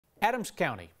Adams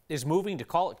County is moving to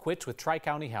call it quits with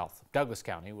Tri-County Health. Douglas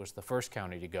County was the first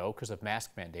county to go because of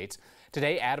mask mandates.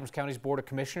 Today, Adams County's Board of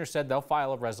Commissioners said they'll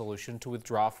file a resolution to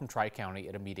withdraw from Tri-County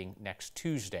at a meeting next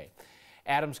Tuesday.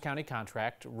 Adams County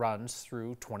contract runs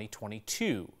through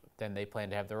 2022. Then they plan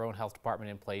to have their own health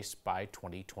department in place by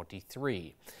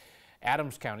 2023.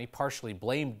 Adams County partially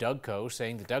blamed Dougco,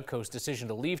 saying the Dougco's decision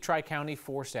to leave Tri-County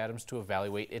forced Adams to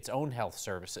evaluate its own health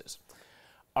services.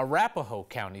 Arapahoe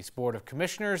County's Board of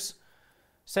Commissioners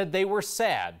said they were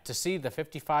sad to see the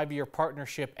 55-year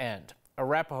partnership end.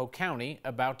 Arapahoe County,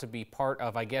 about to be part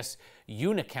of,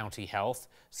 Unicounty Health,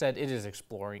 said it is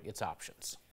exploring its options.